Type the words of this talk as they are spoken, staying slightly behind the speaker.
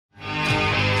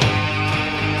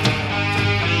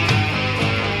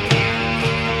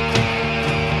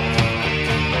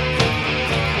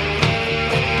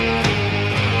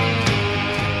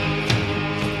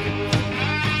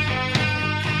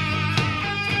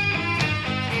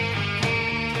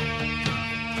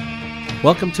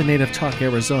Welcome to Native Talk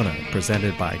Arizona,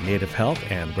 presented by Native Health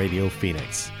and Radio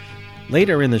Phoenix.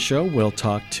 Later in the show, we'll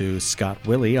talk to Scott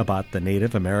Willey about the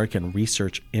Native American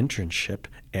Research Internship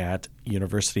at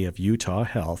University of Utah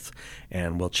Health,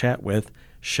 and we'll chat with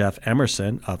Chef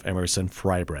Emerson of Emerson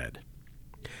Fry Bread.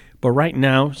 But right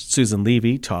now, Susan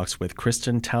Levy talks with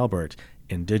Kristen Talbert,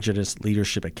 Indigenous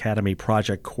Leadership Academy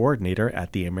Project Coordinator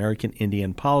at the American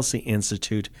Indian Policy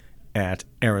Institute at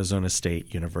Arizona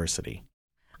State University.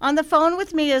 On the phone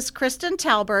with me is Kristen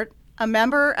Talbert, a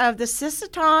member of the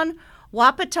Sisseton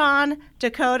Wahpeton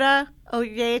Dakota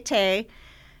Oyate,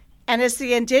 and is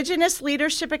the Indigenous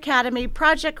Leadership Academy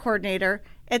Project Coordinator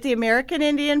at the American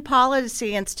Indian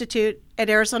Policy Institute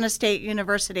at Arizona State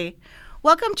University.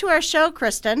 Welcome to our show,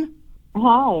 Kristen.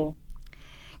 Hi.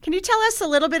 Can you tell us a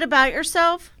little bit about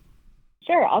yourself?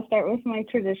 Sure. I'll start with my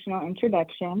traditional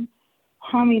introduction.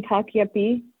 Hami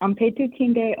Takyapi, Ampetu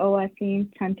Kinge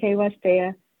Oasin, Tante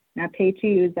Wastea,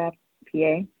 Napetu Uzap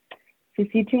Pie,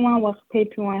 Sisituan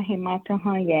Wakpetuan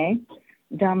Hematahan Ye,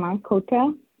 Dama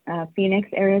Kota, Phoenix,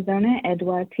 Arizona,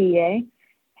 Edwa Tie,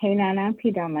 Heinana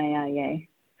Pidamaya Ye.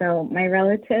 So, my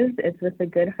relatives, it's with a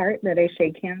good heart that I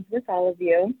shake hands with all of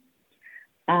you.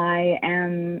 I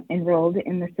am enrolled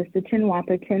in the Sisseton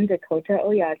Wahpeton Dakota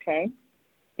Oyate,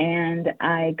 and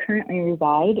I currently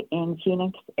reside in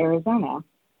Phoenix, Arizona.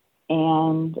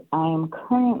 And I'm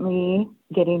currently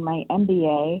getting my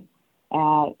MBA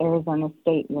at Arizona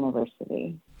State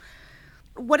University.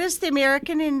 What is the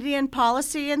American Indian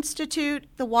Policy Institute,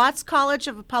 the Watts College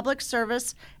of Public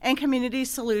Service and Community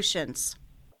Solutions?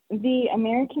 The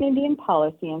American Indian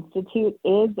Policy Institute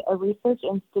is a research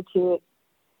institute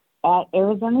at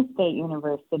Arizona State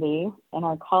University, and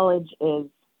our college is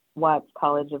Watts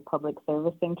College of Public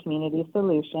Service and Community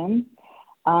Solutions.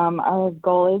 Our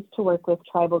goal is to work with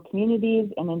tribal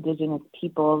communities and indigenous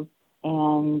peoples,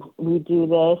 and we do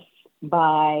this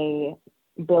by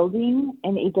building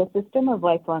an ecosystem of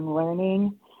lifelong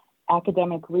learning,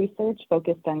 academic research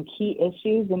focused on key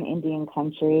issues in Indian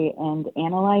country, and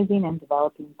analyzing and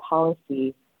developing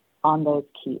policy on those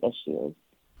key issues.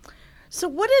 So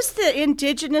what is the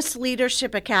Indigenous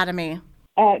Leadership Academy?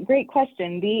 Great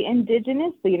question. The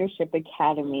Indigenous Leadership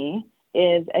Academy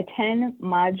is a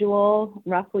 10-module,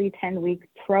 roughly 10-week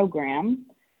program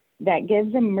that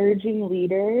gives emerging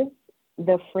leaders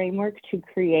the framework to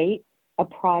create a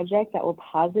project that will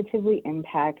positively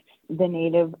impact the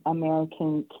Native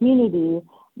American community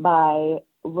by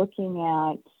looking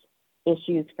at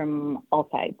issues from all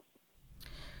sides.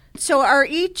 So are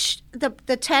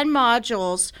the 10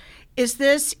 modules, is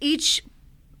this each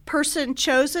person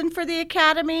chosen for the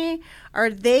academy? Are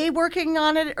they working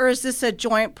on it, or is this a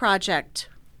joint project?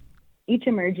 Each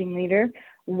emerging leader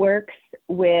works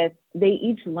with, they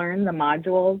each learn the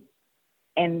modules,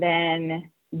 and then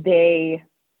they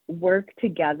work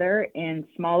together in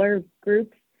smaller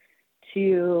groups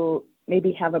to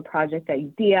maybe have a project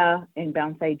idea and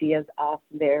bounce ideas off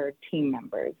their team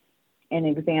members. An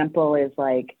example is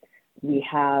like, we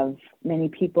have many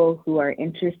people who are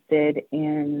interested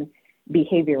in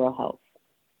behavioral health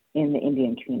in the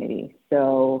Indian community.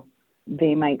 So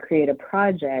they might create a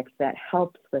project that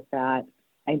helps with that.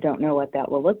 I don't know what that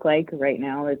will look like right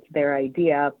now. It's their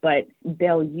idea, but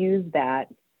they'll use that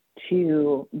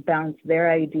to bounce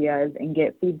their ideas and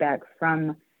get feedback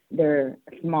from their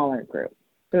smaller group.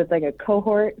 So it's like a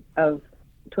cohort of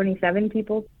 27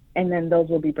 people, and then those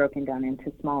will be broken down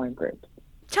into smaller groups.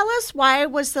 Tell us, why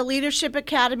was the Leadership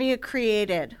Academy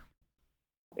created?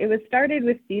 It was started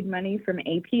with seed money from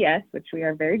APS, which we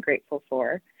are very grateful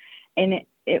for. And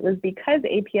it was because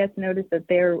APS noticed that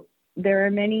there are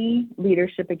many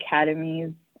leadership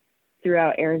academies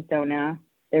throughout Arizona.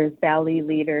 There's Valley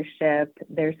Leadership,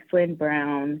 there's Flynn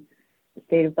Brown,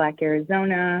 State of Black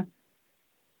Arizona,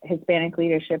 Hispanic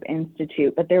Leadership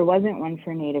Institute, but there wasn't one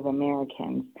for Native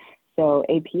Americans. So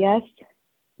APS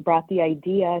brought the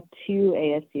idea to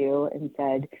ASU and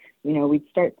said, we'd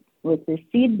start with this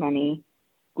seed money.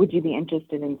 Would you be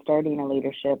interested in starting a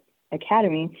leadership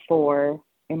academy for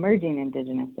emerging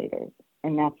Indigenous leaders?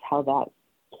 And that's how that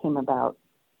came about.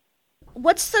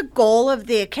 What's the goal of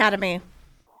the academy?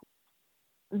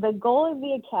 The goal of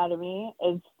the academy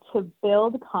is to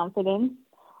build confidence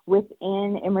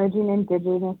within emerging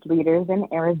Indigenous leaders in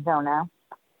Arizona,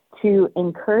 to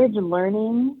encourage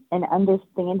learning and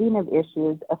understanding of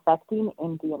issues affecting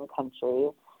Indian country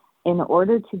in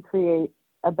order to create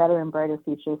a better and brighter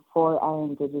future for our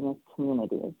Indigenous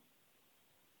communities.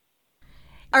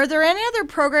 Are there any other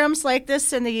programs like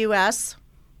this in the U.S.?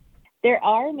 There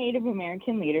are Native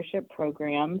American leadership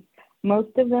programs.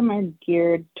 Most of them are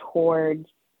geared towards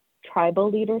tribal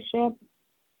leadership.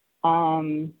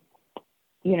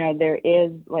 there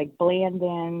is like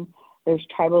Blandon, there's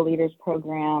Tribal Leaders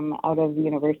Program out of the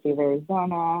University of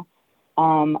Arizona,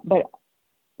 but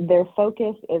their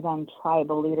focus is on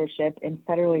tribal leadership in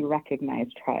federally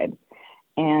recognized tribes.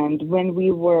 And when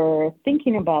we were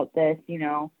thinking about this,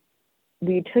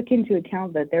 we took into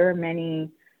account that there are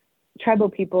many tribal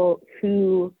people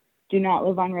who do not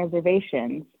live on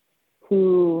reservations,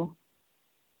 who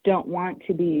don't want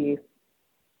to be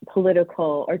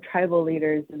political or tribal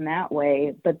leaders in that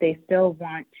way, but they still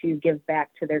want to give back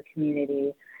to their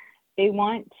community. They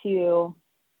want to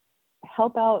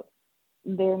help out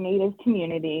their Native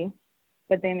community,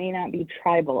 but they may not be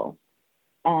tribal,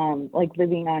 like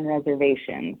living on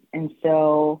reservations. And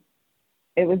so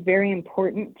it was very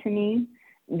important to me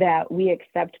that we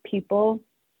accept people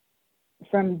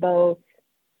from both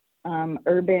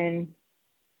urban,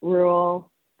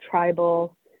 rural,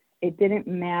 tribal. It didn't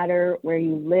matter where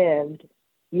you lived,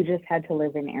 you just had to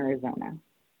live in Arizona.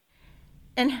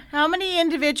 And how many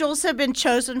individuals have been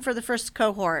chosen for the first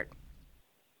cohort?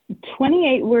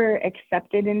 28 were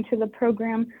accepted into the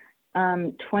program.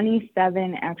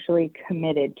 27 actually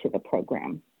committed to the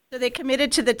program. So they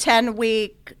committed to the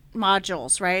 10-week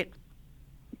modules, right?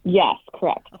 Yes,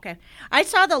 correct. Okay. I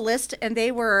saw the list, and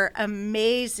they were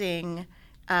amazing,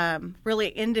 really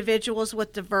individuals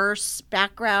with diverse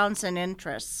backgrounds and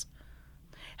interests.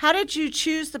 How did you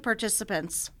choose the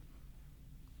participants?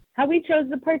 How we chose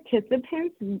the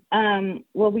participants?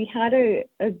 Well, we had a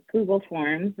Google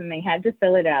Forms, and they had to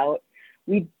fill it out.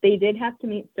 They did have to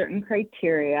meet certain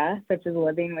criteria, such as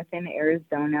living within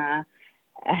Arizona,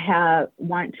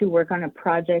 want to work on a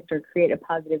project or create a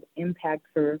positive impact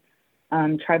for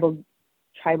tribal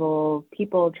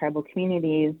people, tribal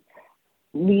communities.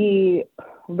 We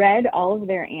read all of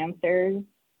their answers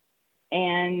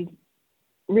and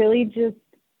really just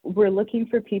were looking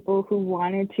for people who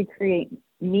wanted to create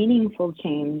meaningful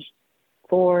change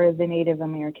for the Native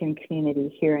American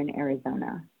community here in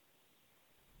Arizona.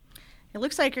 It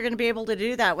looks like you're going to be able to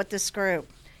do that with this group.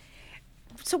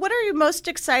 So what are you most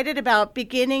excited about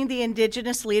beginning the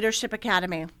Indigenous Leadership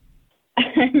Academy?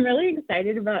 I'm really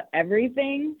excited about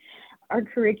everything. Our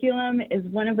curriculum is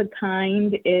one of a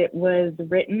kind. It was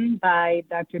written by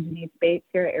Dr. Denise Bates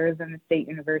here at Arizona State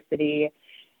University.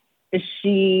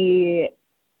 She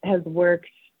has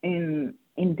worked in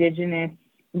Indigenous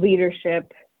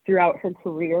leadership throughout her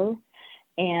career,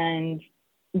 and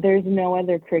there's no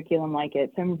other curriculum like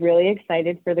it. So I'm really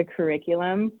excited for the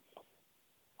curriculum.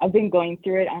 I've been going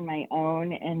through it on my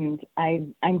own, and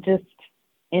I'm just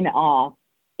in awe.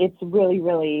 It's really,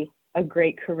 really a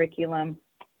great curriculum.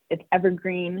 It's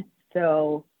evergreen,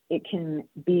 so it can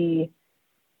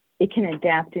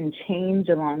adapt and change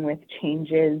along with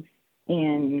changes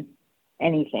in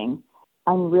anything.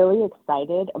 I'm really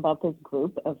excited about this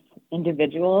group of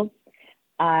individuals.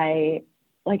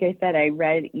 Like I said, I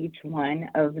read each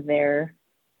one of their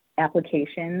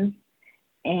applications,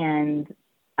 and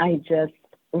I just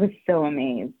was so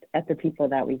amazed at the people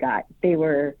that we got. They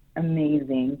were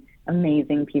amazing,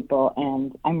 amazing people,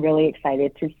 and I'm really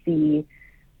excited to see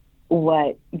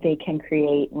what they can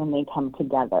create when they come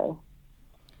together,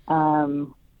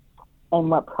 and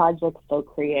what projects they'll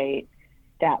create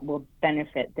that will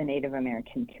benefit the Native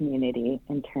American community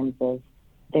in terms of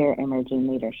their emerging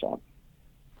leadership.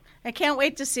 I can't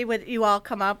wait to see what you all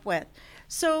come up with.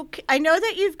 So I know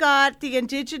that you've got the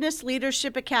Indigenous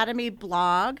Leadership Academy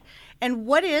blog. And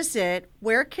what is it?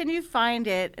 Where can you find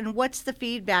it? And what's the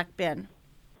feedback been?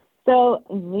 So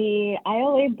the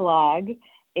ILA blog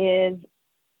is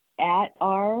at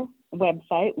our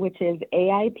website, which is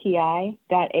aipi.asu.edu,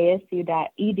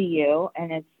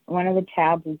 and it's one of the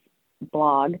tabs is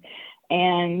blog.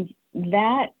 And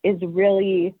that is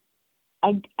really,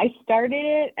 I started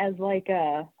it as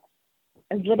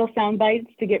as little sound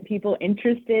bites to get people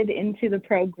interested into the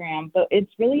program, but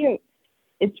it's really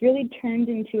turned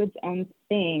into its own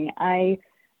thing. I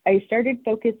started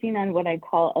focusing on what I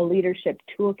call a leadership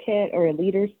toolkit or a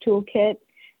leader's toolkit,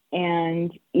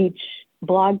 and each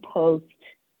blog post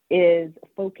is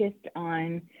focused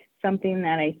on something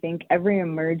that I think every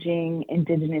emerging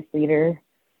Indigenous leader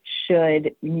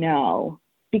should know.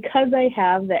 Because I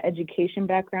have the education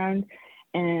background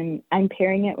and I'm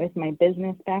pairing it with my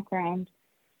business background,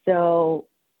 so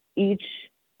each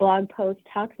blog post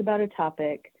talks about a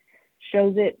topic,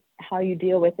 shows it how you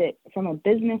deal with it from a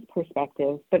business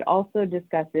perspective, but also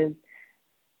discusses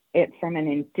it from an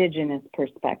Indigenous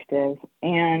perspective.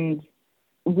 And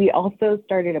we also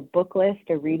started a book list,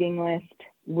 a reading list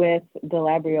with the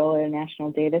Labriola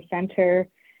National Data Center,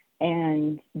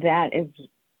 and that is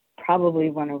probably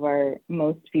one of our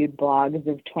most viewed blogs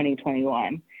of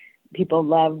 2021. people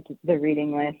loved the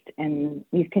reading list, and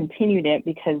we've continued it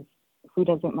because who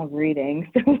doesn't love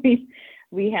reading? So we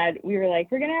were like,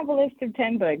 we're going to have a list of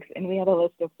 10 books, and we had a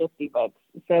list of 50 books.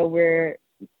 So we're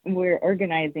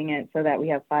organizing it so that we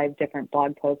have 5 different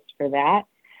blog posts for that.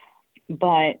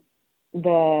 But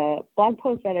the blog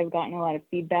posts that I've gotten a lot of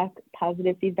feedback,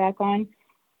 positive feedback on,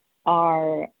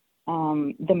 are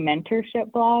the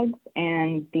mentorship blogs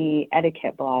and the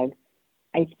etiquette blogs.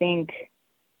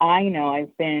 I know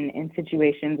I've been in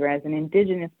situations where, as an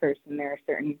Indigenous person, there are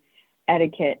certain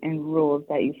etiquette and rules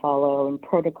that you follow and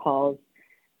protocols.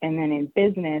 And then in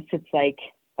business, it's like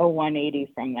a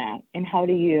 180 from that. And how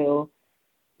do you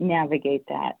navigate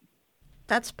that?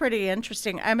 That's pretty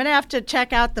interesting. I'm going to have to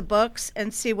check out the books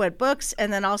and see what books,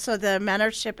 and then also the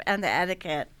mentorship and the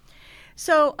etiquette.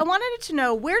 So I wanted to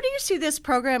know, where do you see this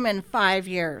program in 5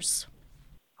 years?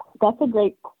 That's a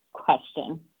great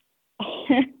question.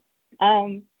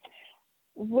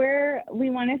 Where we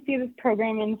want to see this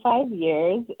program in 5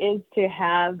 years is to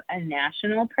have a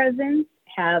national presence,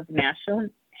 have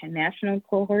national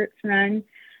cohorts run.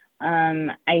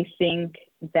 I think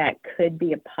that could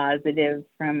be a positive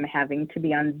from having to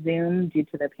be on Zoom due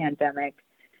to the pandemic.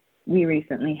 We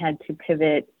recently had to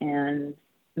pivot and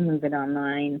move it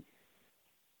online.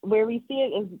 Where we see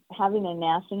it is having a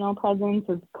national presence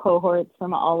with cohorts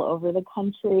from all over the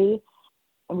country.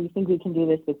 And we think we can do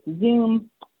this with Zoom.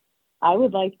 I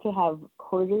would like to have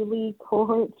quarterly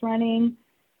cohorts running.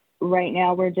 Right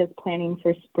now, we're just planning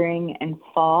for spring and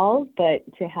fall, but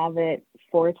to have it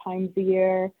 4 times a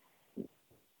year,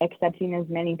 accepting as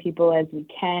many people as we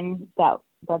can,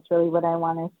 that's really what I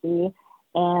want to see.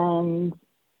 And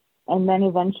then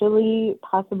eventually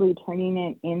possibly turning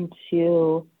it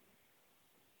into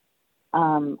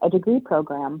a degree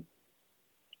program,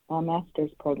 a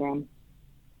master's program.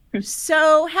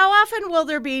 So how often will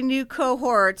there be new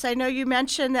cohorts? I know you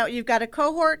mentioned that you've got a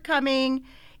cohort coming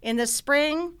in the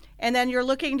spring, and then you're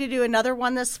looking to do another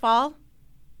one this fall?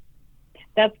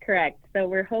 That's correct. So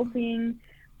we're hoping,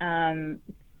 we're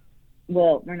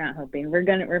not hoping.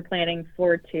 We're planning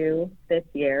for 2 this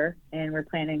year, and we're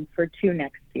planning for 2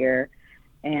 next year,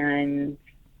 and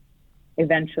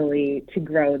eventually to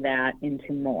grow that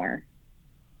into more.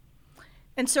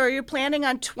 And so are you planning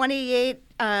on 28,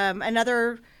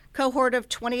 another cohort of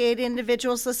 28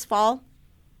 individuals this fall?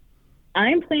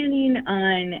 I'm planning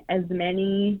on as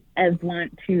many as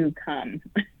want to come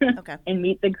Okay. and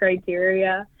meet the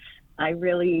criteria. I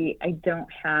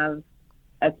don't have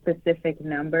a specific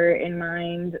number in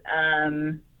mind.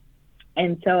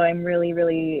 And so I'm really,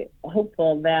 really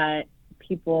hopeful that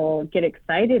people get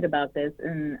excited about this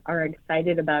and are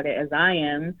excited about it as I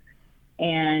am,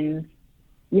 and,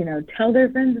 tell their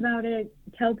friends about it,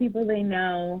 tell people they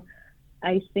know.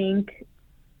 I think,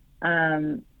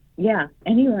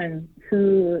 anyone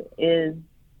who is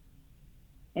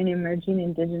an emerging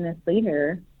Indigenous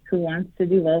leader who wants to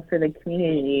do well for the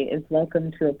community is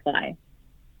welcome to apply.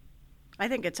 I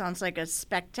think it sounds like a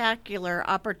spectacular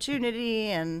opportunity,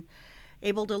 and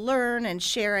able to learn and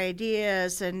share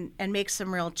ideas and make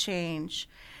some real change.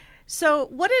 So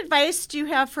what advice do you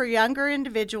have for younger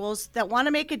individuals that want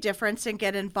to make a difference and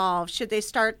get involved? Should they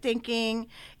start thinking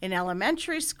in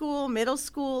elementary school, middle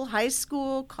school, high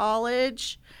school,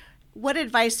 college? What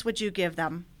advice would you give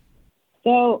them?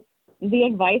 So the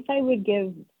advice I would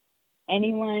give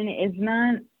anyone is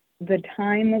not the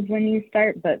time of when you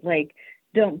start, but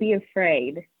don't be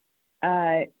afraid.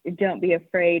 Don't be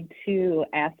afraid to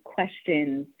ask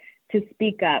questions, to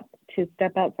speak up, to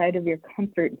step outside of your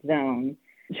comfort zone.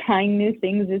 Trying new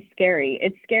things is scary.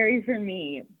 It's scary for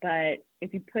me, but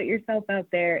if you put yourself out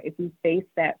there, if you face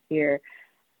that fear,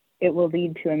 it will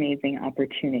lead to amazing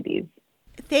opportunities.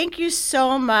 Thank you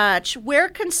so much. Where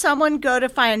can someone go to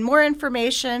find more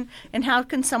information, and how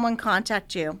can someone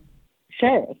contact you?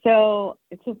 Sure. So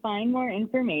to find more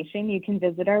information, you can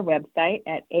visit our website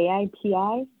at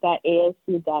aipi.asu.edu.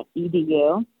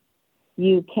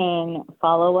 You can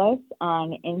follow us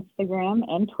on Instagram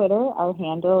and Twitter. Our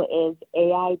handle is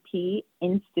AIP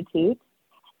Institute,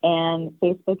 and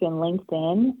Facebook and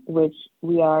LinkedIn, which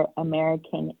we are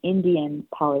American Indian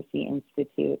Policy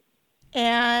Institute.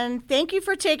 And thank you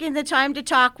for taking the time to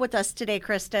talk with us today,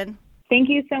 Kristen. Thank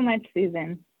you so much,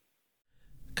 Susan.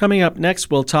 Coming up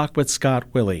next, we'll talk with Scott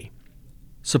Willey.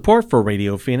 Support for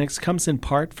Radio Phoenix comes in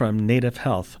part from Native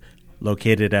Health,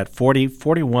 located at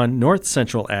 4041 North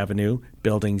Central Avenue,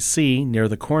 Building C, near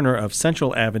the corner of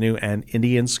Central Avenue and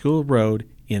Indian School Road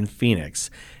in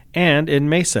Phoenix, and in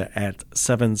Mesa at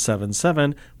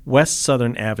 777 West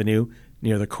Southern Avenue,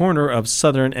 near the corner of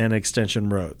Southern and Extension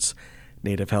Roads.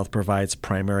 Native Health provides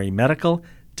primary medical,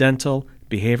 dental,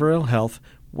 behavioral health,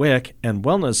 WIC, and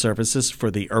wellness services for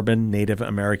the urban Native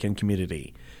American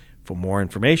community. For more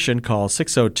information, call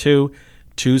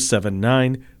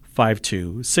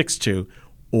 602-279-5262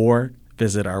 or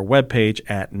visit our webpage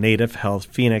at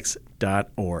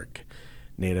nativehealthphoenix.org.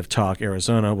 Native Talk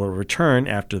Arizona will return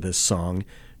after this song.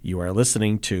 You are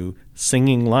listening to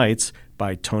Singing Lights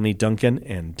by Tony Duncan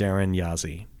and Darren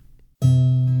Yazzie.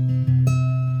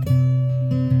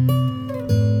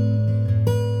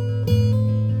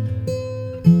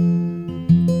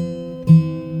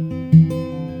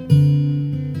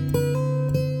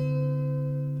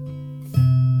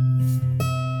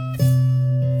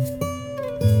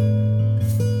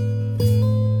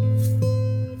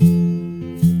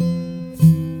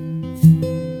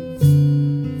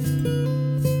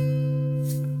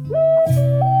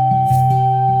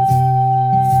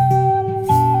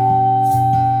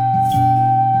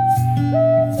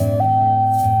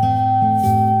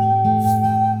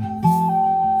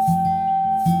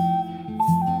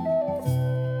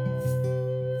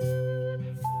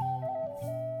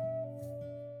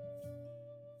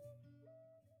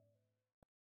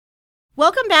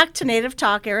 Welcome back to Native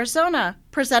Talk Arizona,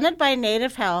 presented by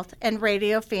Native Health and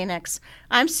Radio Phoenix.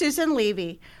 I'm Susan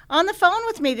Levy. On the phone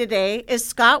with me today is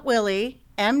Scott Willie,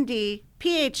 MD,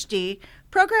 PhD,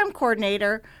 Program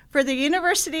Coordinator for the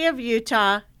University of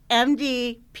Utah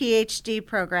MD, PhD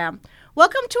program.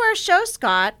 Welcome to our show,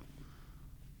 Scott.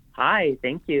 Hi,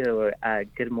 thank you.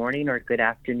 Good morning or good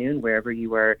afternoon, wherever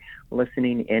you are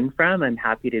listening in from. I'm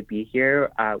happy to be here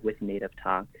with Native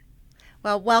Talk.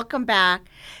 Well, welcome back.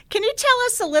 Can you tell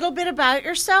us a little bit about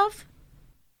yourself?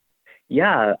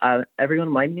 Yeah, everyone,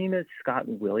 my name is Scott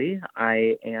Willie.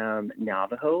 I am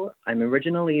Navajo. I'm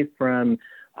originally from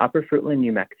Upper Fruitland,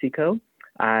 New Mexico.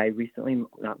 I moved to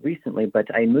the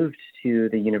I moved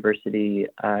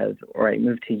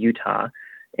to Utah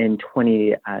in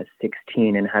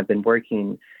 2016 and have been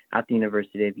working at the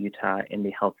University of Utah in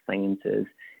the health sciences.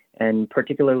 And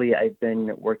particularly, I've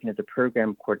been working as a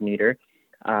program coordinator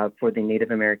for the Native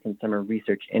American Summer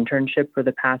Research Internship for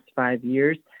the past 5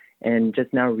 years, and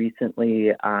just now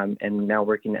recently am now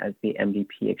working as the MD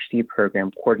PhD program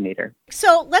coordinator.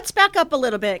 So let's back up a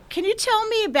little bit. Can you tell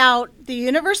me about the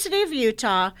University of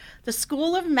Utah, the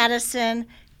School of Medicine,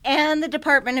 and the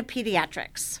Department of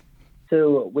Pediatrics?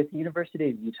 So with the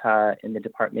University of Utah and the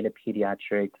Department of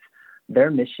Pediatrics, their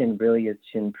mission really is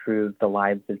to improve the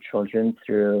lives of children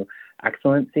through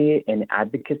excellency in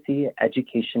advocacy,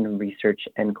 education, research,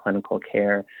 and clinical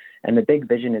care. And the big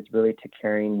vision is really to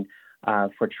caring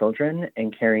for children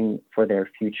and caring for their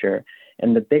future.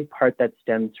 And the big part that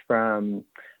stems from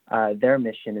their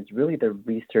mission is really the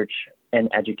research and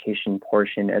education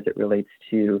portion as it relates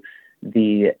to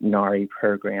the NARI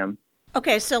program.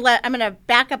 Okay, so I'm going to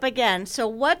back up again. So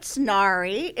what's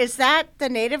NARI? Is that the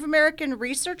Native American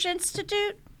Research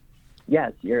Institute?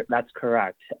 Yes, that's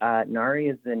correct. NARI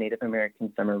is the Native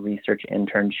American Summer Research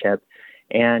Internship,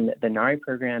 and the NARI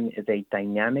program is a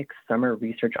dynamic summer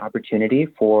research opportunity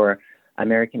for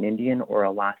American Indian or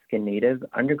Alaska Native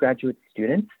undergraduate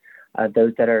students,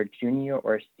 those that are junior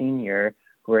or senior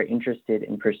who are interested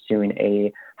in pursuing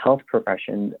a health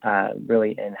profession,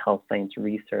 really in health science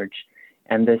research.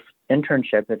 And this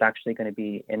internship is actually going to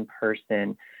be in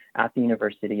person at the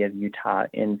University of Utah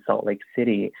in Salt Lake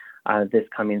City this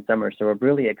coming summer. So we're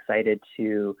really excited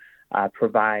to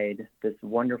provide this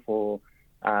wonderful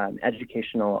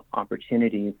educational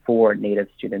opportunity for Native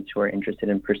students who are interested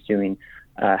in pursuing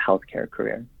a healthcare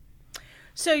career.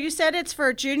 So you said it's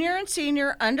for junior and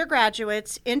senior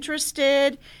undergraduates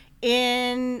interested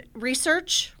in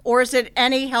research, or is it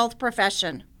any health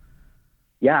profession?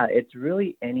 Yeah, it's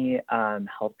really any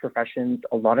health professions.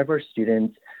 A lot of our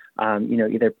students,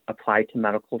 either apply to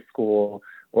medical school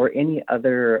or any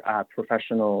other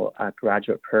professional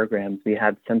graduate programs. We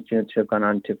have some students who have gone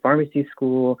on to pharmacy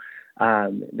school.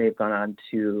 They've gone on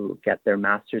to get their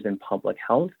master's in public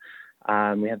health.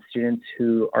 We have students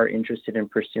who are interested in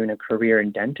pursuing a career in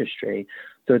dentistry.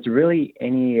 So it's really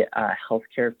any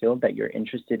healthcare field that you're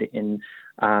interested in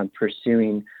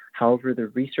pursuing. However, the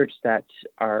research that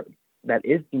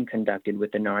is being conducted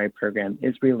with the NARI program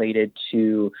is related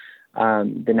to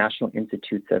the National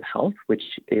Institutes of Health, which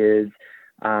is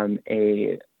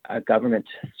a government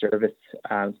service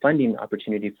funding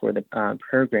opportunity for the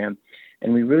program.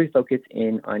 And we really focus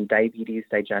in on diabetes,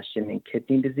 digestion, and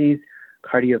kidney disease,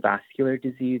 cardiovascular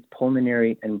disease,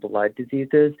 pulmonary and blood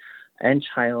diseases, and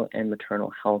child and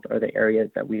maternal health are the areas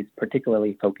that we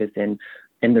particularly focus in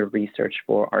the research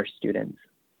for our students.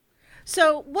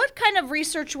 So what kind of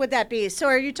research would that be? So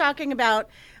are you talking about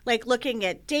like looking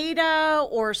at data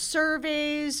or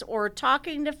surveys or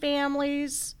talking to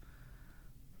families?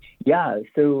 Yeah,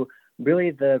 so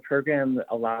really the program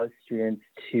allows students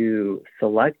to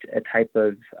select a type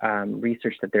of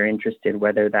research that they're interested in,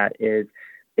 whether that is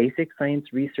basic science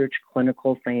research,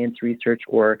 clinical science research,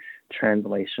 or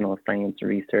translational science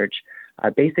research.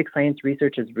 Basic science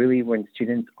research is really when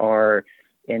students are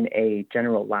in a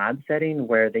general lab setting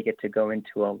where they get to go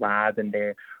into a lab and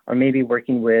they are maybe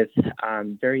working with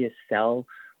various cell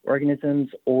organisms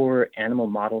or animal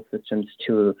model systems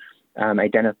to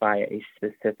identify a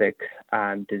specific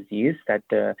disease that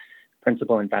the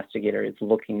principal investigator is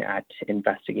looking at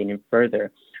investigating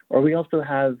further. Or we also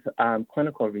have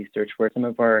clinical research where some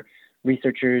of our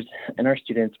researchers and our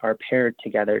students are paired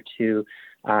together to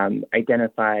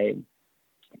identify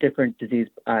different disease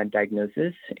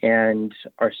diagnoses, and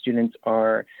our students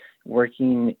are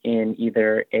working in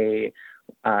either a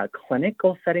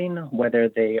clinical setting, whether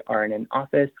they are in an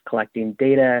office collecting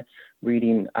data,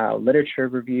 reading literature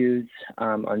reviews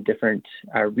on different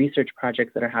research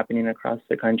projects that are happening across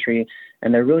the country,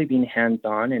 and they're really being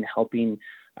hands-on and helping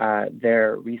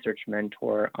their research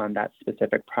mentor on that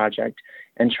specific project.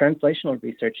 And translational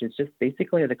research is just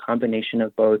basically the combination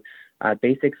of both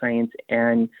basic science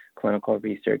and clinical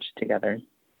research together.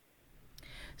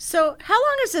 So, how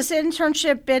long has this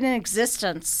internship been in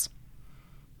existence?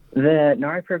 The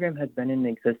NARI program has been in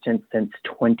existence since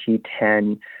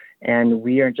 2010, and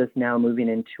we are just now moving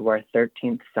into our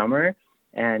 13th summer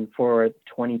and for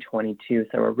 2022.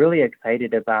 So we're really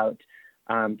excited about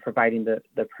providing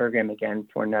the program again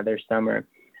for another summer.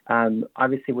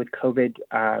 Obviously, with COVID,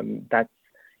 that's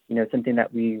something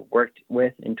that we worked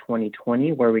with in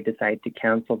 2020, where we decided to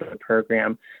cancel the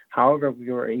program. However,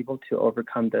 we were able to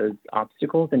overcome those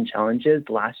obstacles and challenges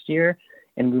last year,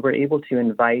 and we were able to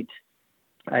invite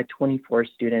 24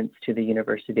 students to the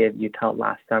University of Utah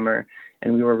last summer,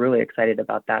 and we were really excited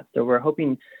about that. So we're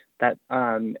hoping that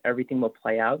everything will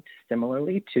play out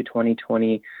similarly to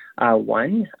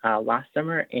 2021 last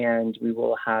summer, and we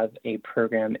will have a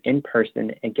program in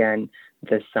person again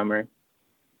this summer.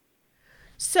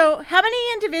 So how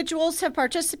many individuals have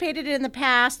participated in the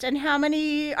past, and how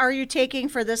many are you taking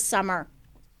for this summer?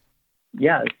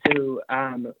 Yeah, so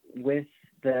with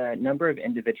the number of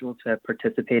individuals who have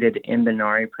participated in the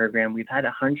NARI program, we've had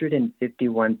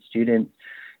 151 students,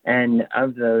 and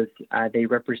of those, they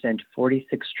represent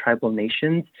 46 tribal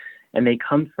nations, and they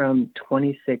come from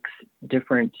 26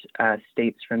 different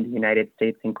states from the United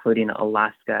States, including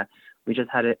Alaska. We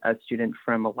just had a student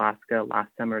from Alaska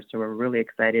last summer, so we're really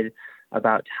excited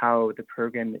about how the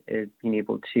program is being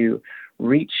able to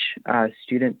reach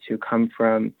students who come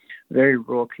from very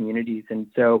rural communities. And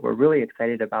so we're really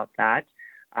excited about that.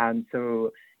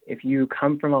 So if you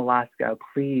come from Alaska,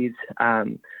 please,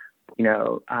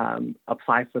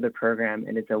 apply for the program.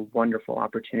 And it's a wonderful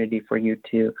opportunity for you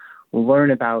to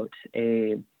learn about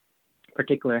a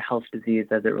particular health disease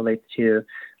as it relates to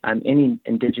any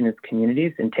indigenous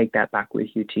communities, and take that back with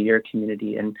you to your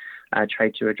community and try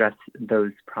to address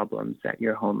those problems at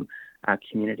your home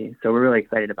community. So we're really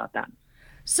excited about that.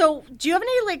 So do you have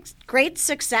any great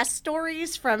success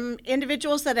stories from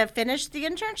individuals that have finished the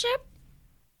internship?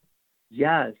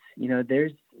 Yes,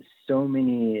 there's so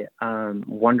many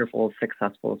wonderful,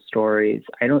 successful stories.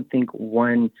 I don't think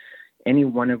any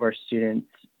one of our students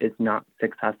is not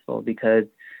successful, because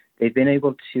they've been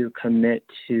able to commit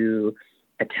to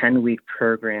a 10-week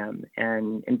program,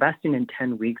 and investing in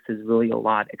 10 weeks is really a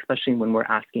lot, especially when we're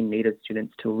asking Native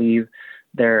students to leave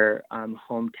their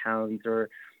hometowns or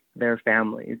their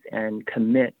families and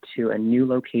commit to a new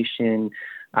location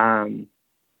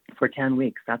for 10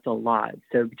 weeks. That's a lot.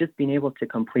 So just being able to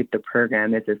complete the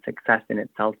program is a success in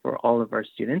itself for all of our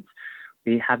students.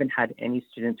 We haven't had any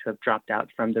students who have dropped out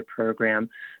from the program,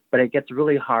 but it gets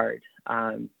really hard.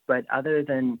 But other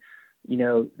than,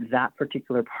 that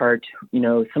particular part,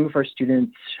 some of our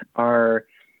students are,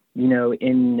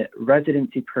 in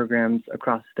residency programs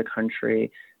across the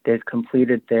country. They've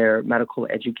completed their medical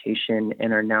education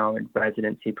and are now in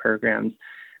residency programs.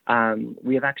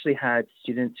 We have actually had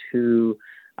students who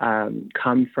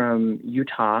come from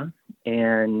Utah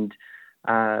and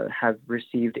have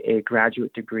received a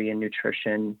graduate degree in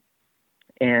nutrition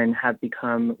and have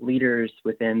become leaders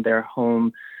within their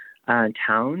home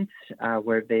towns,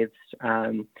 where they've,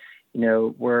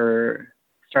 were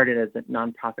started as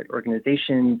nonprofit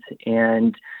organizations,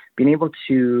 and being able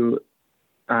to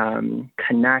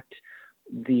connect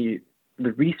the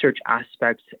research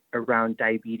aspects around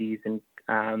diabetes and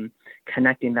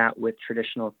connecting that with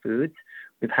traditional foods.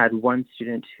 We've had one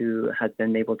student who has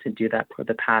been able to do that for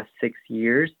the past 6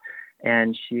 years,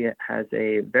 and she has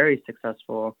a very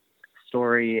successful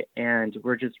story, and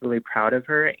we're just really proud of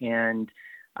her. And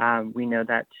We know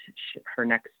that her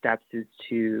next steps is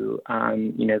to,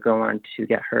 go on to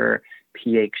get her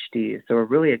PhD. So we're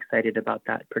really excited about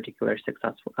that particular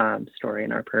successful story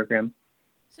in our program.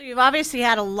 So you've obviously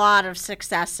had a lot of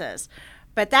successes,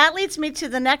 but that leads me to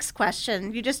the next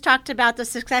question. You just talked about the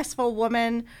successful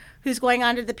woman who's going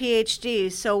on to the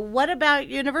PhD. So what about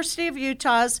University of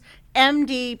Utah's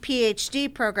MD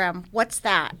PhD program? What's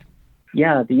that?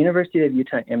 Yeah, the University of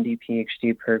Utah MD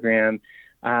PhD program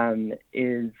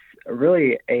is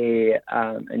really a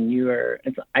newer,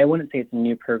 I wouldn't say it's a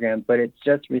new program, but it's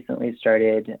just recently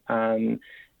started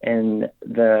in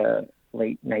the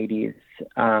late 90s.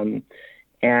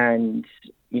 And,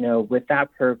 with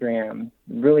that program,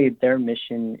 really their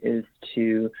mission is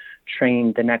to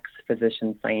train the next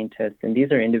physician scientists. And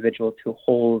these are individuals who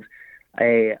hold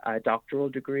a doctoral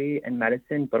degree in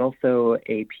medicine, but also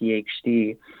a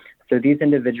PhD. So these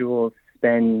individuals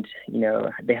spend,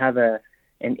 they have an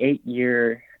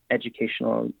 8-year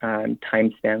educational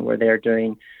time span where they're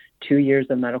doing 2 years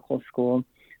of medical school,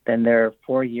 then there are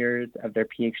 4 years of their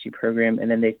PhD program,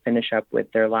 and then they finish up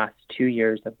with their last 2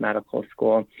 years of medical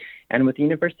school. And with the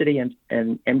University and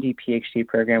MD PhD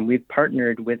program, we've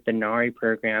partnered with the NARI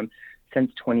program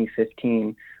since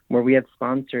 2015, where we have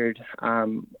sponsored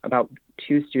about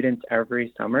 2 students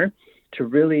every summer to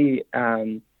really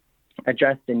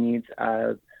address the needs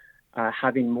of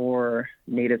having more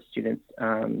Native students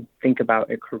think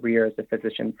about a career as a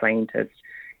physician scientist.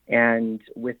 And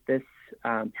with this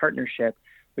partnership,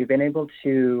 we've been able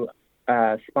to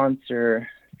sponsor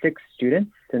 6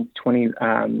 students since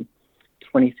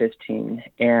 2015.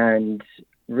 And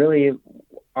really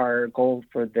our goal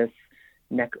for this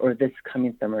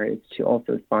coming summer is to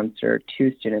also sponsor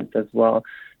 2 students as well.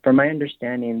 From my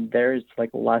understanding, there's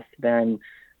less than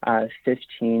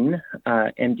 15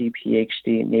 MD,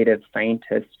 PhD Native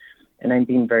scientists, and I'm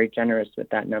being very generous with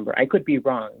that number. I could be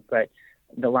wrong, but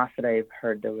the last that I've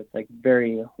heard, there was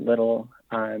very little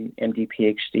MD,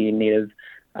 PhD Native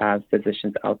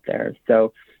physicians out there.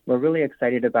 So we're really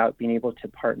excited about being able to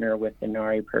partner with the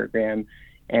NARI program.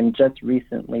 And just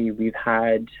recently, we've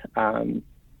had 2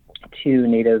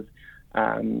 Native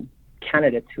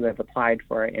candidates who have applied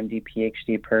for our MD,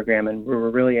 PhD program, and we're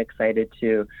really excited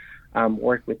to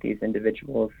work with these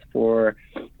individuals for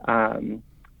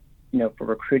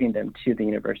recruiting them to the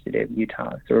University of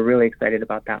Utah. So we're really excited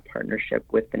about that partnership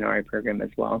with the NARI program as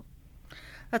well.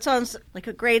 That sounds like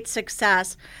a great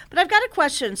success. But I've got a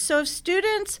question. So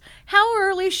how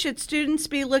early should students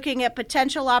be looking at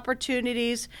potential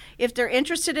opportunities if they're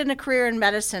interested in a career in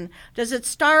medicine? Does it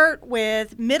start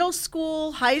with middle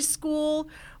school, high school?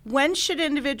 When should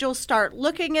individuals start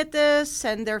looking at this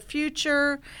and their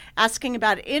future, asking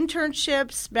about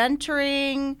internships,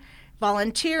 mentoring,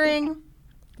 volunteering?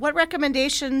 What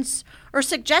recommendations or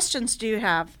suggestions do you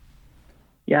have?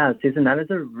 Yeah, Susan, that is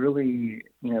a really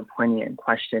poignant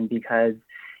question because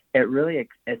it really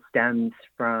stems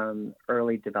from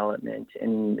early development.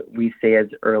 And we say as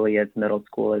early as middle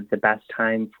school is the best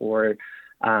time for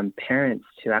parents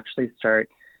to actually start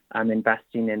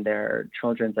investing in their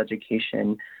children's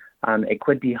education. It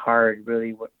could be hard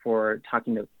really for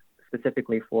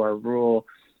specifically for rural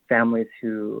families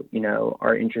who,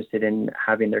 are interested in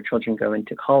having their children go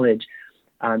into college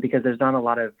because there's not a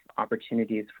lot of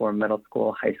opportunities for middle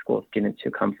school, high school students who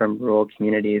come from rural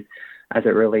communities as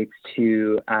it relates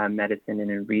to medicine and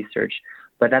in research.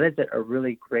 But that is a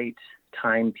really great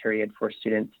time period for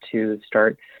students to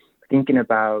start thinking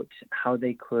about how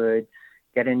they could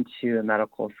get into a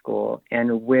medical school.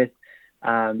 And with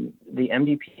the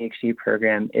MD PhD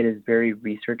program, it is very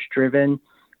research driven.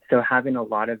 So having a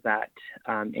lot of that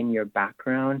in your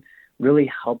background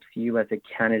really helps you as a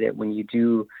candidate when you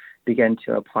do begin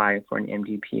to apply for an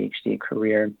MD PhD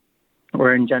career.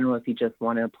 Or in general, if you just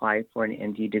want to apply for an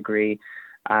MD degree,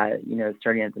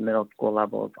 starting at the middle school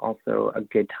level is also a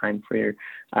good time for your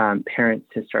parents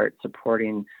to start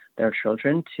supporting their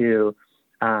children to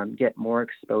get more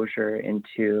exposure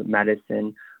into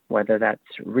medicine, whether that's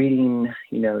reading,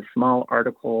 small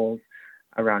articles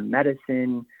around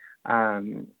medicine,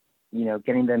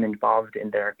 getting them involved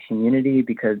in their community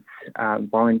because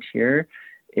volunteer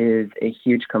is a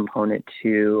huge component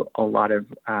to a lot of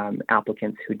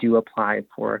applicants who do apply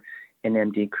for an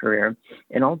MD career.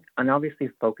 And obviously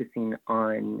focusing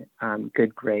on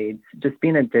good grades. Just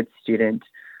being a good student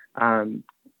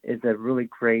is a really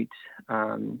great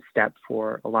step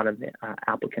for a lot of the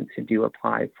applicants who do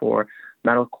apply for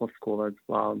medical school as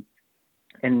well.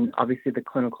 And obviously the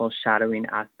clinical shadowing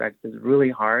aspect is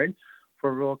really hard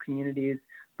for rural communities,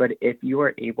 but if you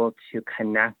are able to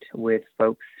connect with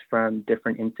folks from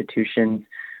different institutions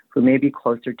who may be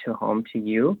closer to home to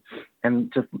you,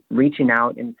 and just reaching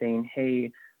out and saying,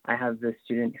 hey, I have this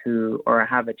student or I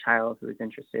have a child who is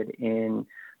interested in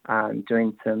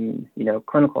doing some,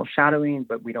 clinical shadowing,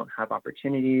 but we don't have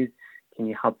opportunities. Can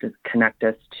you help us connect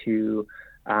us to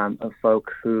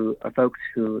folks who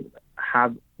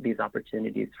have these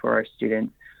opportunities for our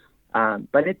students?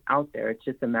 But it's out there. It's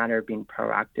just a matter of being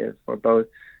proactive for both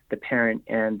the parent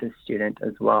and the student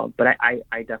as well. But I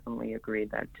definitely agree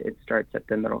that it starts at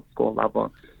the middle school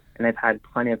level. And I've had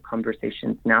plenty of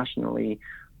conversations nationally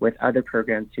with other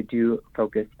programs who do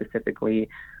focus specifically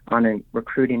on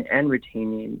recruiting and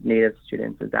retaining Native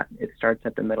students, is that it starts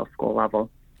at the middle school level.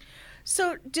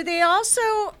 So do they also,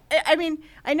 I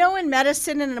know in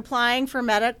medicine and applying for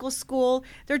medical school,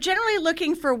 they're generally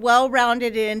looking for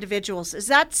well-rounded individuals. Is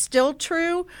that still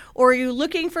true? Or are you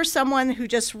looking for someone who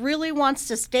just really wants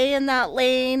to stay in that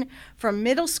lane from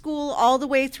middle school all the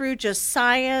way through just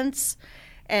science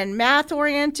and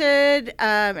math-oriented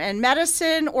and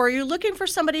medicine? Or are you looking for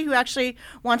somebody who actually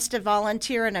wants to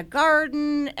volunteer in a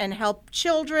garden and help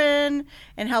children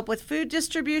and help with food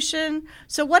distribution?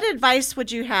 So what advice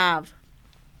would you have?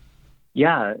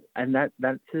 Yeah, and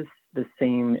that's just the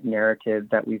same narrative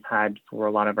that we've had for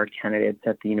a lot of our candidates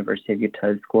at the University of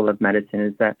Utah School of Medicine,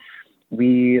 is that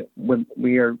we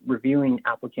are reviewing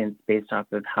applicants based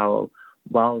off of how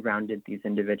well-rounded these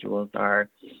individuals are.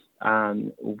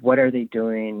 What are they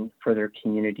doing for their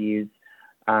communities?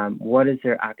 What does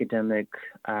their academic,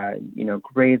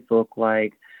 grades look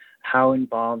like? How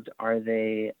involved are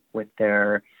they with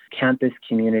their campus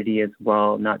community as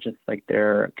well? Not just like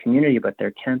their community, but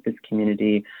their campus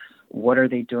community. What are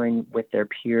they doing with their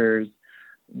peers?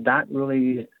 That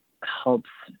really helps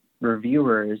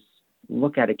reviewers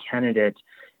look at a candidate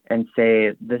and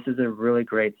say, this is a really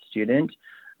great student.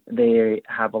 They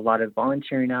have a lot of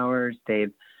volunteering hours.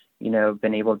 They've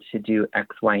been able to do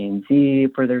X, Y, and Z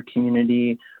for their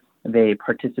community. They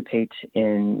participate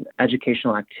in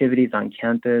educational activities on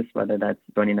campus, whether that's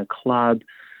joining a club,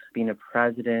 being a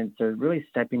president. So really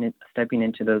stepping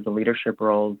into those leadership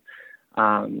roles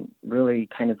really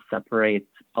kind of separates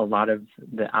a lot of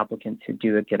the applicants who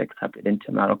do get accepted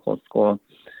into medical school.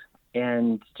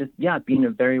 And just, being a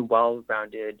very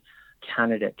well-rounded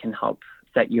candidate can help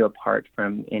set you apart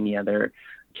from any other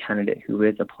candidate who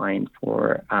is applying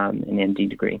for an MD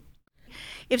degree.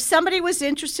 If somebody was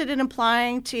interested in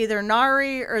applying to either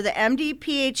NARI or the MD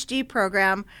PhD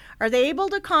program, are they able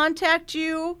to contact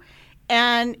you?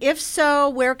 And if so,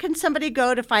 where can somebody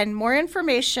go to find more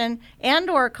information and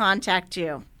or contact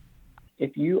you?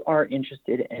 If you are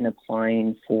interested in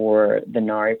applying for the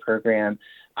NARI program,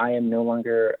 I am no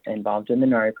longer involved in the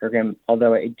NARI program,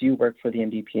 although I do work for the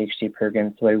MD PhD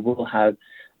program, so I will have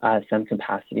some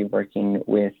capacity working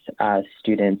with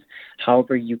students.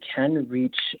 However, you can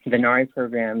reach the NARI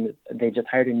program. They just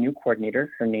hired a new coordinator.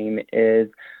 Her name is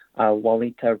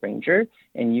Walita Ranger,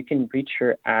 and you can reach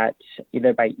her at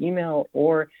either by email,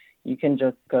 or you can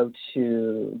just go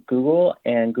to Google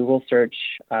and Google search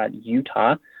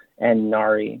Utah and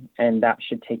NARI, and that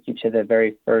should take you to the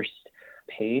very first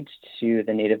page to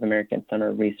the Native American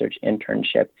Summer Research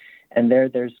Internship. And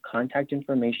there's contact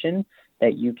information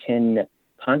that you can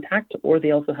contact, or they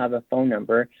also have a phone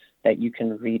number that you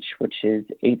can reach, which is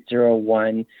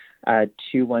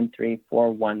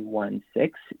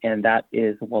 801-213-4116, and that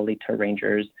is Walita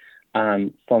Ranger's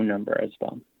phone number as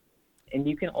well. And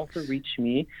you can also reach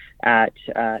me at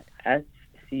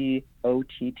SCOTT.WILLIE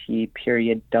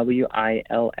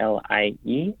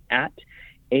at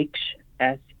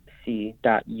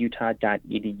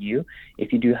hsc.utah.edu.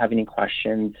 If you do have any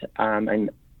questions, I'm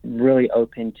really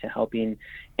open to helping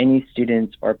any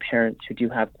students or parents who do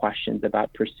have questions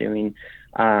about pursuing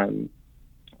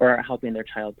or helping their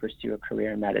child pursue a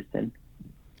career in medicine.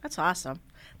 That's awesome.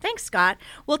 Thanks, Scott.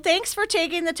 Well, thanks for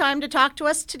taking the time to talk to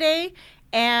us today,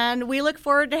 and we look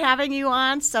forward to having you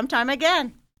on sometime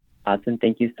again. Awesome.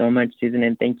 Thank you so much, Susan,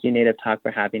 and thank you, Native Talk,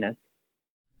 for having us.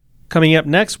 Coming up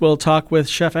next, we'll talk with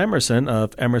Chef Emerson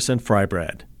of Emerson Fry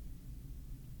Bread.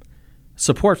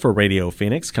 Support for Radio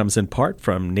Phoenix comes in part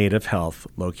from Native Health,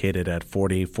 located at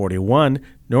 4041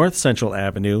 North Central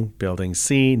Avenue, Building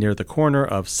C, near the corner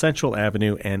of Central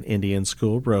Avenue and Indian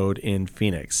School Road in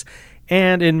Phoenix,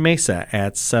 and in Mesa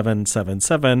at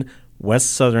 777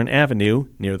 West Southern Avenue,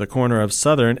 near the corner of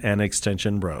Southern and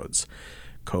Extension Roads.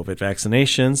 COVID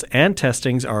vaccinations and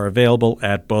testings are available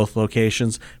at both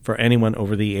locations for anyone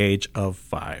over the age of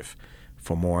 5.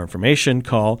 For more information,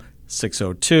 call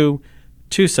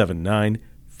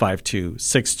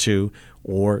 602-279-5262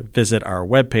 or visit our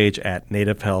webpage at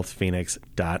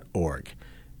nativehealthphoenix.org.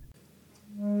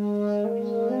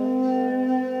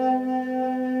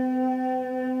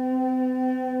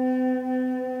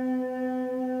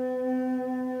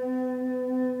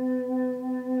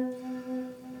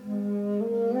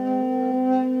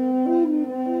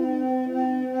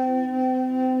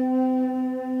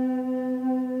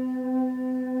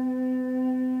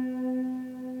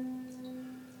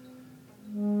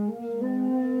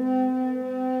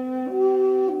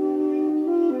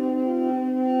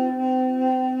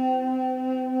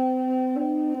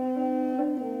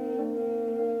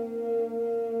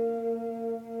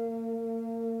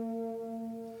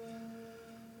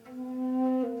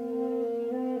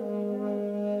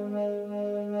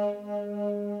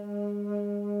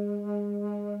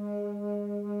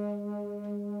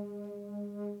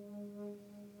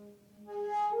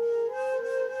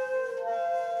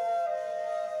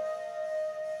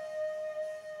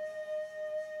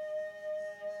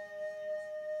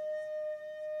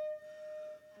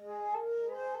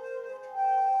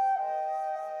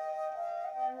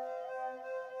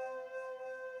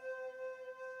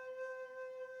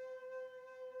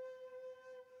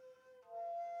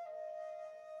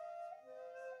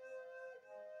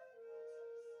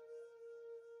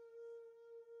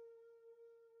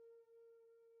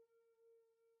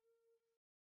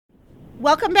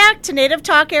 Welcome back to Native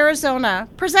Talk Arizona,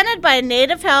 presented by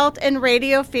Native Health and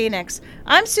Radio Phoenix.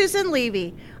 I'm Susan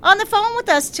Levy. On the phone with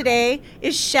us today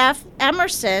is Chef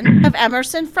Emerson of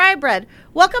Emerson Fry Bread.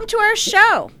 Welcome to our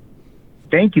show.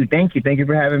 Thank you. Thank you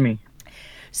for having me.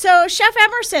 So, Chef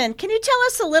Emerson, can you tell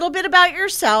us a little bit about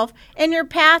yourself and your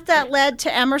path that led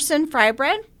to Emerson Fry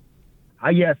Bread?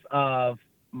 Yes.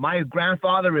 My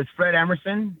grandfather is Fred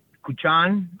Emerson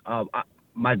Kuchan.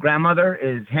 My grandmother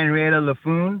is Henrietta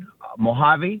LaFoon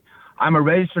Mojave. I'm a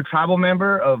registered tribal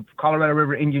member of Colorado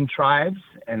River Indian Tribes,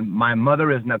 and my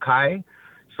mother is Nakai.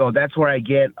 So that's where I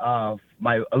get a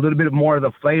little bit more of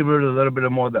the flavor, a little bit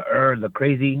more of the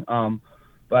crazy.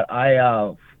 But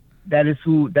that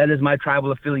is my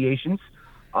tribal affiliations.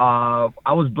 I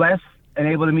was blessed and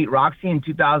able to meet Roxy in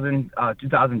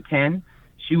 2010.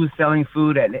 She was selling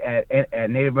food at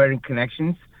Native American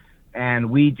Connections, and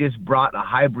we just brought a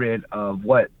hybrid of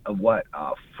what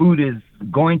food is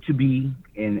going to be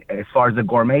in as far as the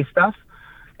gourmet stuff,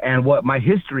 and what my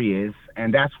history is.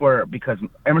 And that's where, because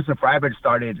Emerson Fry Bread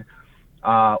started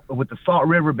with the Salt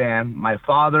River Band. My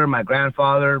father, my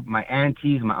grandfather, my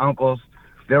aunties, my uncles,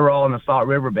 they were all in the Salt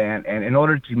River Band. And in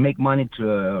order to make money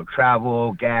to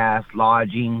travel, gas,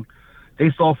 lodging,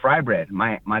 they sold fry bread.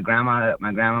 My grandma,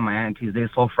 my aunties, they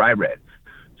sold fry bread.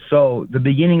 So the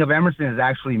beginning of Emerson is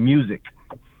actually music.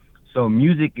 So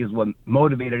music is what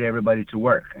motivated everybody to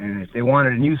work. And if they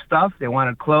wanted new stuff, they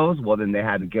wanted clothes, well, then they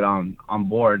had to get on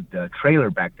board the trailer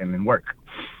back then and work.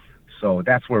 So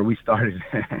that's where we started.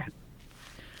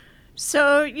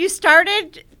 So you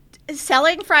started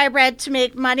selling fry bread to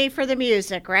make money for the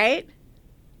music, right?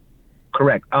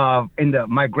 Correct.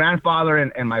 My grandfather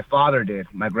and my father did.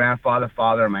 My grandfather,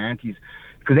 father, and my aunties,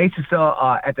 because they used to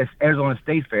sell at the Arizona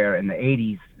State Fair in the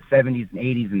 80s, 70s, and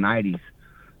 80s and 90s.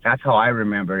 That's how I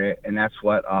remember it, and that's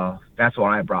what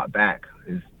I brought back,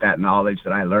 is that knowledge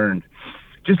that I learned.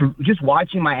 Just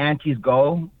watching my aunties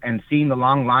go and seeing the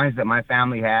long lines that my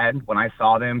family had when I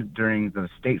saw them during the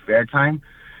state fair time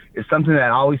is something that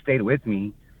always stayed with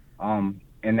me. And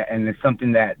it's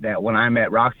something that when I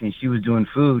met Roxy and she was doing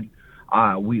food,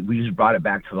 we just brought it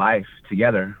back to life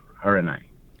together, her and I.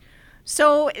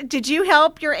 So did you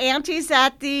help your aunties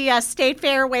at the state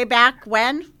fair way back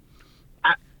when?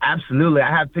 Absolutely.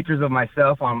 I have pictures of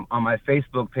myself on my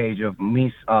Facebook page of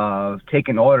me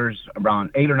taking orders around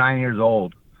 8 or 9 years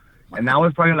old. And that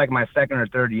was probably like my second or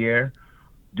third year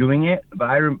doing it.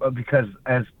 But because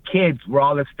as kids, we're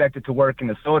all expected to work in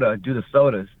the do the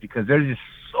sodas, because there's just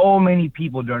so many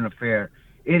people during the fair.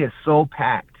 It is so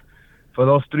packed for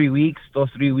those 3 weeks,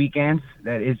 those 3 weekends,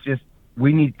 that it's just,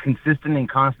 we need consistent and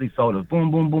constantly sodas.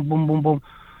 Boom, boom, boom, boom, boom, boom.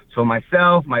 So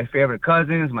myself, my favorite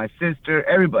cousins, my sister,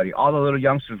 everybody, all the little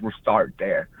youngsters will start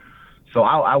there. So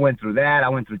I went through that. I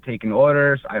went through taking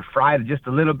orders. I fried just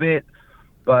a little bit.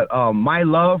 But my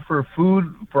love for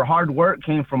food, for hard work,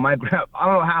 came from my grandpa. I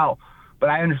don't know how, but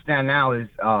I understand now is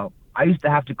I used to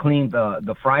have to clean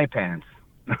the frying pans.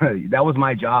 That was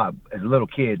my job as a little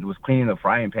kid, was cleaning the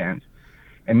frying pans.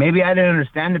 And maybe I didn't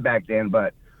understand it back then,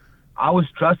 but I was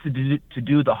trusted to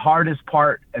do the hardest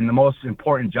part and the most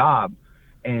important job.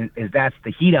 And that's the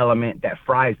heat element that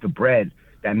fries the bread,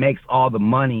 that makes all the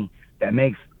money, that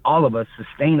makes all of us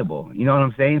sustainable. You know what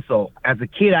I'm saying? So as a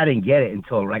kid, I didn't get it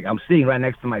until like I'm sitting right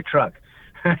next to my truck.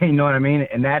 You know what I mean?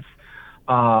 And that's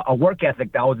a work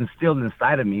ethic that was instilled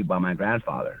inside of me by my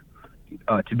grandfather,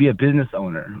 to be a business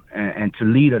owner and to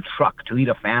lead a truck, to lead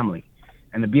a family,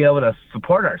 and to be able to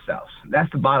support ourselves.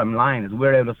 That's the bottom line, is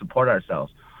we're able to support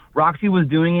ourselves. Roxy was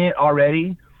doing it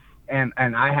already. And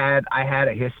I had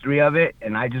a history of it,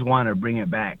 and I just wanted to bring it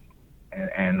back.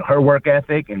 And her work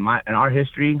ethic and our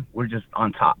history, we're just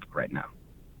on top right now.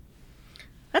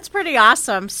 That's pretty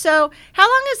awesome. So how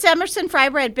long has Emerson Fry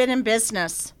Bread been in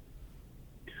business?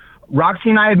 Roxy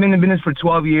and I have been in business for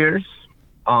 12 years.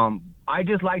 I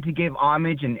just like to give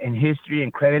homage and history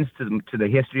and credits to the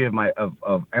history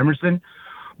of Emerson.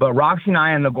 But Roxy and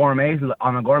I on the gourmet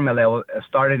level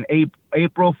started in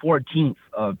April 14th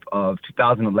of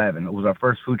 2011. It was our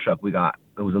first food truck we got.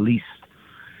 It was a lease.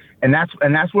 and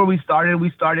that's where we started.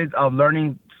 We started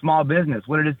learning small business,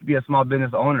 what it is to be a small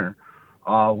business owner.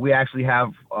 We actually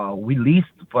have we leased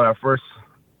for our first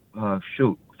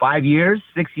 5 years,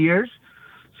 6 years.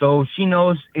 So she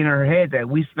knows in her head that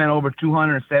we spent over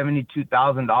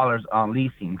 $272,000 on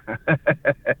leasing.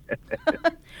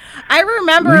 I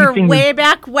remember way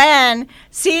back when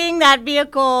seeing that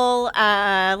vehicle,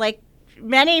 like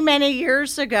many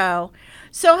years ago.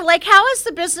 So, like, how has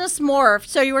the business morphed?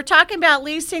 So you were talking about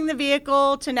leasing the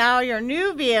vehicle to now your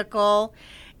new vehicle,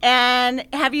 and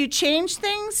have you changed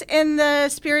things in the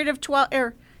period of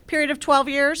 12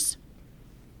 years?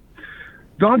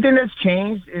 The only thing that's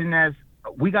changed is as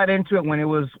we got into it when it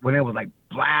was like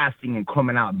blasting and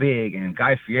coming out big, and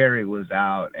Guy Fieri was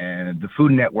out, and the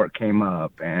Food Network came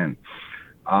up, and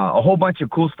a whole bunch of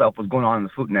cool stuff was going on in the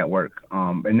Food Network.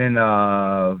 And then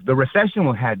the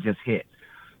recession had just hit,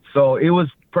 so it was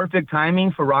perfect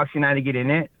timing for Roxy and I to get in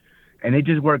it, and it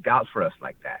just worked out for us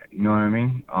like that. You know what I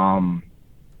mean?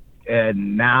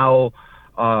 And now,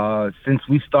 since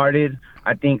we started,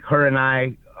 I think her and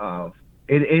I.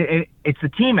 It's a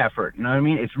team effort, you know what I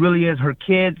mean? It really is her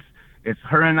kids, it's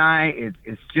her and I,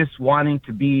 it's just wanting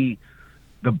to be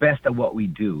the best at what we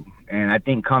do. And I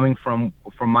think coming from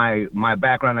my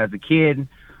background as a kid,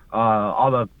 all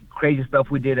the crazy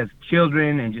stuff we did as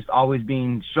children and just always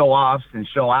being show-offs and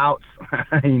show-outs,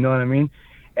 you know what I mean?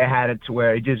 It had it to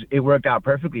where it worked out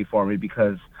perfectly for me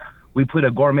because we put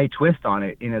a gourmet twist on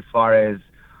it in as far as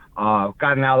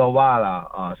carne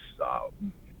adobada,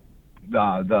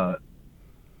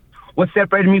 what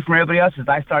separated me from everybody else is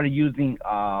I started using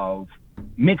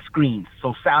mixed greens,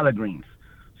 so salad greens.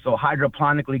 So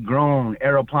hydroponically grown,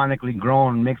 aeroponically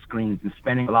grown mixed greens, and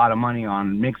spending a lot of money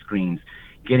on mixed greens,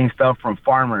 getting stuff from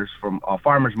farmers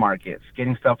markets,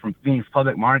 getting stuff from Phoenix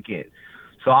Public Market.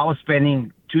 So I was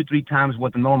spending 2-3 times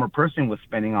what the normal person was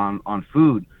spending on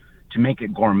food to make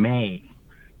it gourmet,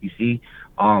 you see?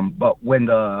 But when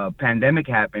the pandemic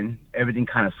happened, everything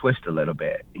kind of switched a little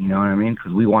bit, you know what I mean?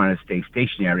 Because we wanted to stay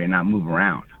stationary and not move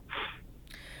around.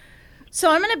 So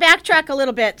I'm going to backtrack a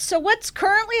little bit. So what's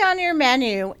currently on your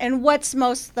menu, and what's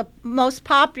the most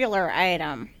popular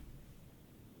item?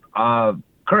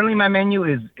 Currently my menu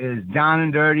is down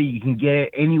and dirty. You can get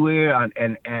it anywhere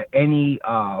and at any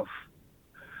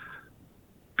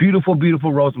beautiful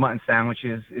roast mutton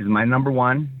sandwiches is my number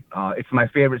one. It's my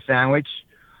favorite sandwich.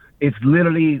 It's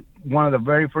literally one of the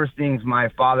very first things my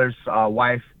father's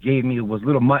wife gave me was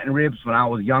little mutton ribs when I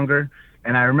was younger.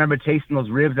 And I remember tasting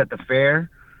those ribs at the fair,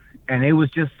 and it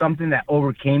was just something that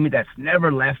overcame me that's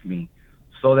never left me.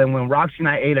 So then when Roxy and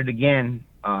I ate it again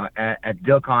at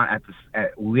Dilcon,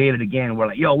 we ate it again. We're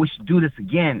like, yo, we should do this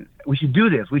again. We should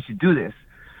do this.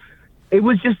 It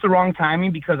was just the wrong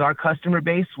timing because our customer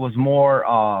base was more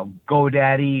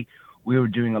GoDaddy. We were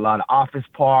doing a lot of office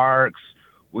parks.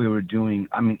 We were doing,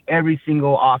 every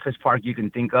single office park you can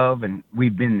think of, and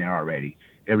we've been there already.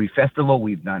 Every festival,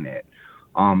 we've done it.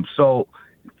 So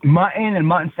mutton and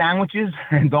mutton sandwiches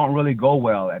don't really go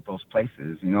well at those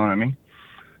places, you know what I mean?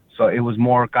 So it was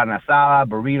more carne asada,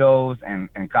 burritos,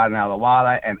 and carne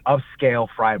adobada, and upscale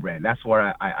fry bread. That's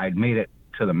where I made it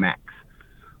to the max.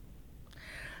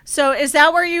 So is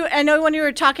that where I know when you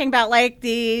were talking about like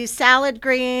the salad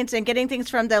greens and getting things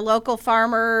from the local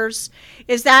farmers,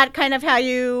 is that kind of how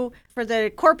for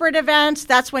the corporate events,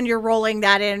 that's when you're rolling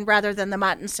that in rather than the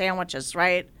mutton sandwiches,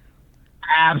 right?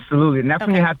 Absolutely. And that's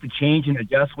when you have to change and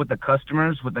adjust with the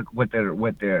customers, with their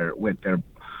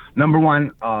number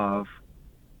one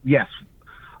yes.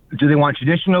 Do they want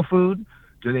traditional food?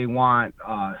 Do they want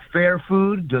fair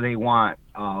food? Do they want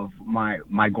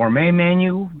my gourmet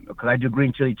menu? Because I do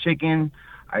green chili chicken,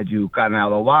 I do carne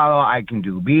adobada, I can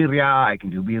do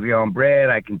birria on bread,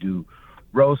 I can do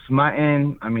roast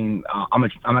mutton. I'm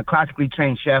a classically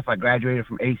trained chef. I graduated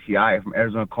from ACI, from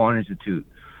Arizona Culinary Institute.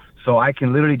 So I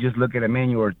can literally just look at a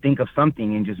menu or think of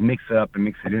something and just mix it up and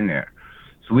mix it in there.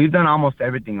 So we've done almost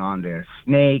everything on there.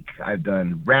 Snake, I've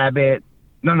done rabbit.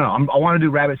 I want to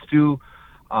do rabbit stew.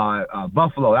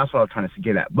 Buffalo, that's what I was trying to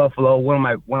get at. Buffalo, one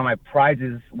of my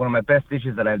prizes, one of my best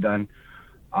dishes that I've done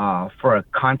for a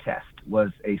contest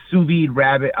was a sous vide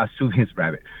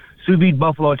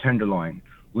buffalo tenderloin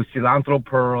with cilantro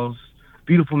pearls,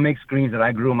 beautiful mixed greens that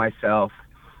I grew myself,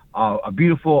 a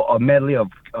beautiful medley of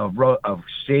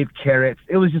shaved carrots.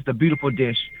 It was just a beautiful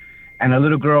dish, and a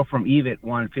little girl from EVIT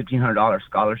won $1,500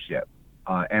 scholarship,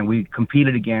 and we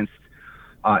competed against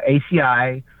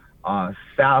ACI.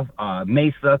 South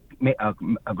Mesa,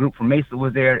 a group from Mesa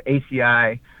was there.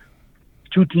 ACI,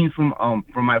 2 teams from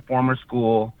my former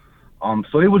school.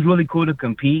 So it was really cool to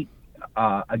compete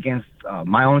against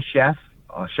my own chef,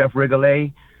 Chef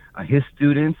Rigollet, his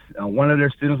students. One of their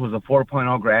students was a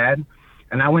 4.0 grad,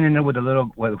 and I went in there with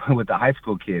with the high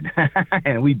school kid,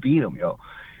 and we beat him, yo.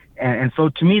 And so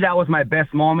to me, that was my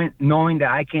best moment, knowing that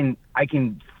I can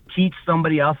teach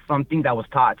somebody else something that was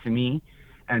taught to me,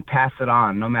 and pass it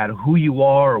on, no matter who you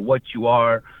are or what you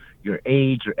are, your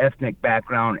age, your ethnic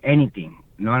background, anything.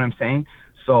 You know what I'm saying?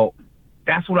 So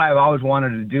that's what I've always wanted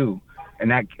to do, and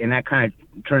that kind of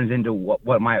turns into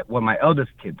what my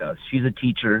eldest kid does. She's a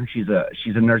teacher. She's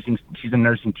a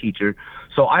nursing teacher.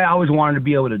 So I always wanted to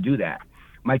be able to do that.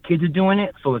 My kids are doing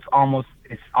it, so it's almost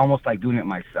like doing it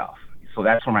myself. So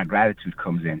that's where my gratitude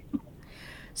comes in.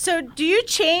 So do you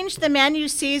change the menu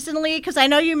seasonally? Because I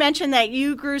know you mentioned that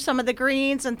you grew some of the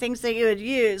greens and things that you had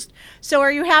used. So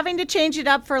are you having to change it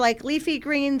up for like leafy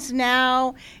greens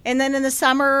now? And then in the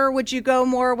summer, would you go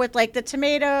more with like the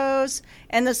tomatoes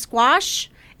and the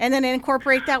squash and then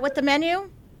incorporate that with the menu?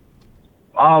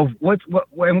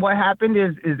 What happened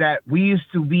is that we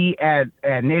used to be at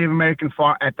Native American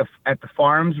at the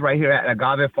farms right here at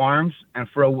Agave Farms, and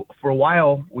for a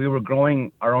while we were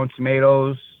growing our own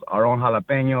tomatoes, our own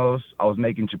jalapenos. I was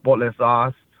making chipotle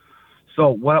sauce. So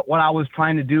what I was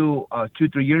trying to do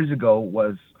 2-3 years ago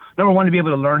was, number one, to be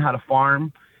able to learn how to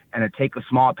farm and to take a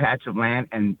small patch of land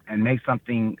and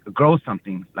grow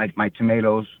something like my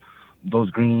tomatoes,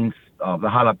 those greens, the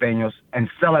jalapenos, and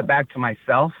sell it back to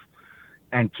myself.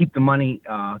 And keep the money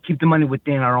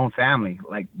within our own family.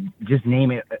 Like, just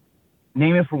name it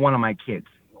for one of my kids.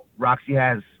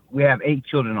 We have 8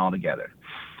 children altogether.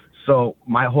 So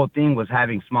my whole thing was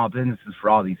having small businesses for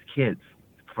all these kids,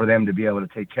 for them to be able to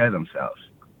take care of themselves.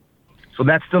 So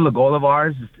that's still a goal of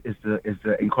ours, is to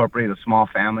incorporate a small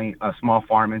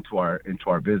farm into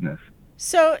our business.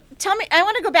 So tell me, I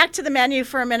want to go back to the menu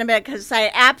for a minute because I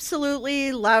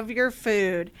absolutely love your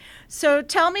food. So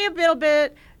tell me a little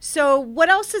bit. So what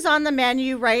else is on the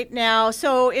menu right now?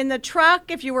 So in the truck,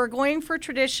 if you were going for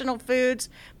traditional foods,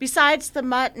 besides the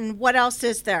mutton, what else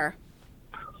is there?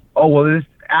 Oh, well, this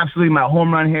absolutely my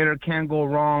home run hitter, can't go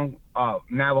wrong,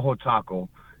 Navajo taco.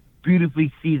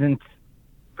 Beautifully seasoned,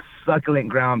 succulent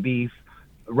ground beef,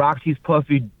 Roxy's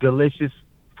puffy, delicious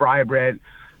fry bread.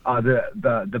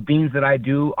 The beans that I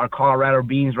do are Colorado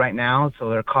beans right now,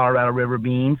 so they're Colorado River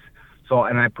beans. So,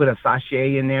 and I put a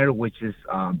sachet in there, which is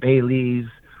bay leaves,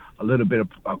 a little bit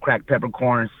of cracked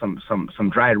peppercorns, some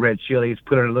dried red chilies.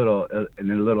 Put it in a little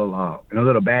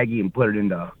baggie and put it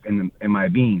in my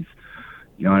beans.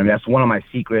 You know what I mean? That's one of my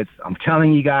secrets. I'm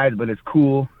telling you guys, but it's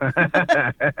cool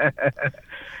because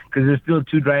there's still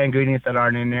 2 dry ingredients that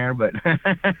aren't in there. But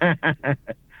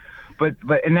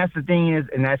and that's the thing is,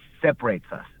 and that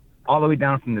separates us all the way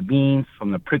down from the beans,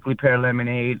 from the prickly pear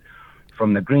lemonade,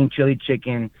 from the green chili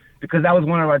chicken. Because that was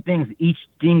one of our things. Each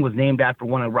thing was named after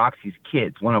one of Roxy's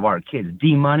kids, one of our kids.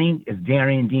 D Money is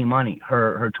Darian D Money,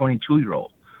 her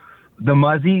 22-year-old. The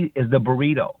Muzzy is the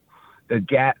burrito. The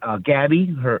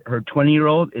Gabby, her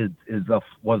 20-year-old,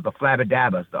 was the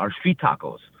flabadabbas, our street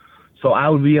tacos. So I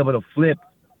would be able to flip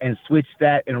and switch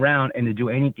that around and to do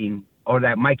anything, or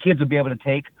that my kids would be able to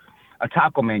take a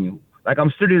taco menu. Like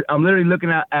I'm literally looking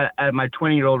at my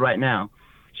 20-year-old right now.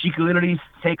 She could literally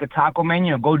take a taco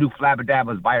menu and go do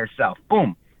flabadabbas by herself.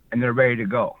 Boom. And they're ready to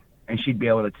go. And she'd be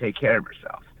able to take care of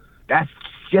herself. That's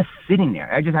just sitting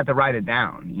there. I just have to write it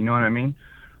down. You know what I mean?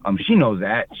 She knows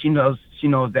that. She knows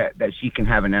that she can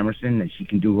have an Emerson, that she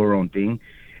can do her own thing.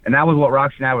 And that was what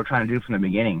Roxy and I were trying to do from the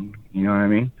beginning. You know what I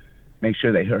mean? Make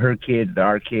sure that her kids, that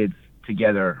our kids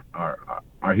together are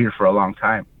here for a long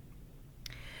time.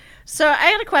 So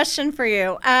I got a question for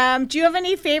you. Do you have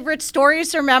any favorite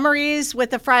stories or memories with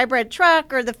the fry bread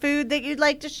truck or the food that you'd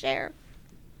like to share?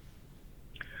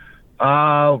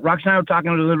 Roxy and I were talking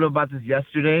a little bit about this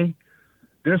yesterday.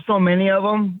 There's so many of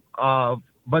them,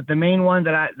 but the main one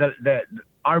that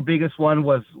our biggest one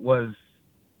was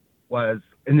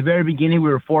in the very beginning. We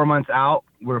were 4 months out.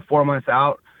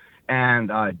 And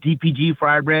DPG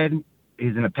Fry Bread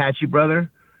is an Apache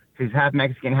brother. He's half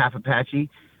Mexican, half Apache.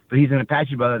 But he's an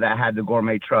Apache brother that had the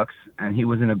gourmet trucks, and he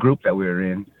was in a group that we were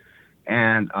in.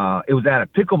 And it was at a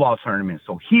pickleball tournament.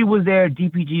 So he was there,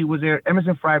 DPG was there,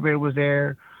 Emerson Fry Bread was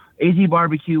there, AZ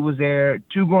Barbecue was there,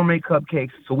 2 gourmet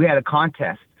cupcakes. So we had a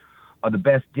contest of the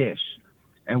best dish.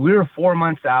 And we were 4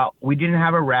 months out. We didn't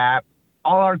have a wrap.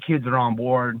 All our kids are on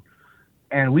board.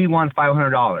 And we won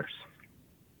 $500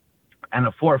 and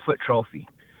a 4-foot trophy.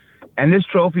 And this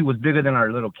trophy was bigger than our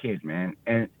little kids, man.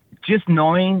 And just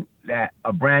knowing that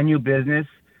a brand new business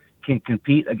can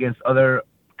compete against other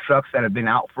trucks that have been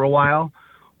out for a while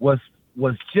was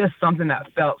just something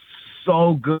that felt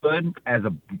so good as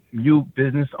a new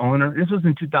business owner. This was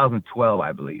in 2012,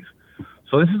 I believe.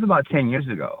 So this is about 10 years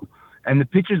ago. And the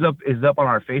picture's is up on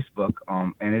our Facebook,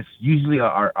 and it's usually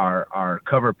our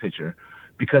cover picture,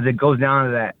 because it goes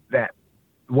down to that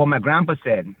what my grandpa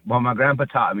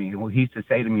taught me, what he used to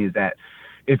say to me is that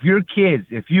if your kids,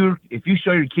 if you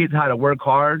show your kids how to work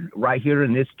hard right here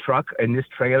in this truck, in this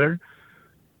trailer,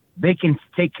 they can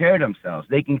take care of themselves.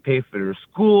 They can pay for their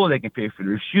school, they can pay for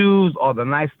their shoes, all the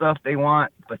nice stuff they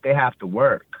want, but they have to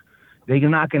work. They're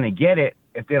not going to get it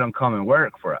if they don't come and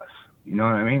work for us. You know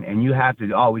what I mean? And you have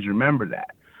to always remember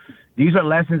that. These are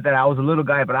lessons that I was a little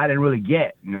guy, but I didn't really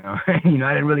get, I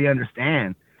didn't really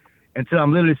understand until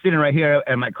I'm literally sitting right here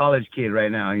at my college kid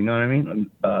right now. You know what I mean?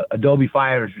 Adobe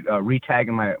Fire is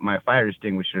retagging my fire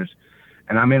extinguishers,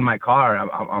 and I'm in my car.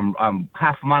 I'm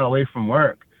half a mile away from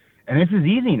work, and this is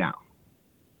easy now.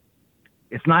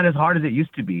 It's not as hard as it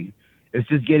used to be. It's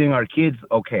just getting our kids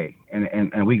okay,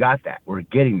 and we got that. We're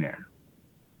getting there.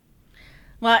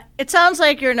 Well, it sounds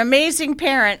like you're an amazing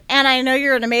parent, and I know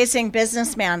you're an amazing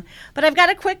businessman. But I've got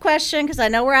a quick question, because I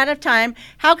know we're out of time.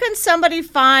 How can somebody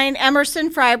find Emerson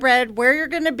Fry Bread, where you're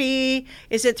going to be?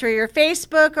 Is it through your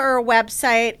Facebook or a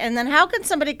website? And then how can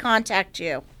somebody contact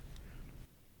you?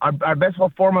 Our best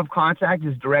form of contact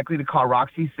is directly to call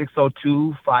Roxy,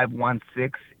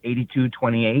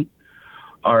 602-516-8228.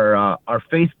 Our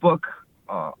Facebook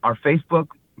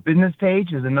business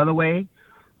page is another way.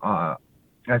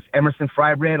 That's Emerson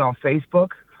Fry Bread on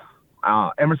Facebook.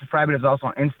 Emerson Fry Bread is also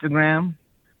on Instagram.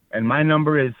 And my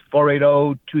number is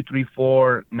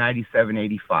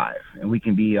 480-234-9785. And we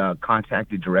can be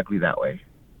contacted directly that way.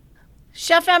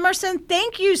 Chef Emerson,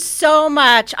 thank you so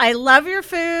much. I love your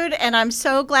food, and I'm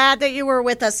so glad that you were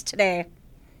with us today.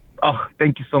 Oh,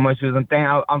 thank you so much, Susan.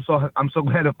 I'm so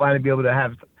glad to finally be able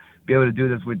to do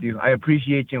this with you. I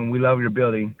appreciate you, and we love your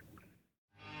building.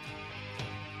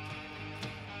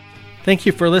 Thank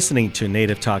you for listening to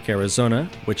Native Talk Arizona,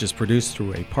 which is produced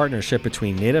through a partnership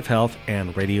between Native Health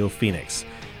and Radio Phoenix.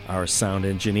 Our sound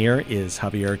engineer is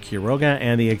Javier Quiroga,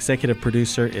 and the executive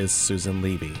producer is Susan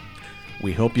Levy.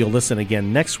 We hope you'll listen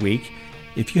again next week.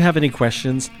 If you have any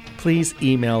questions, please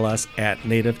email us at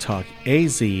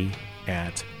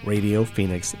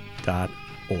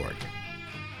nativetalkaz@radiophoenix.org.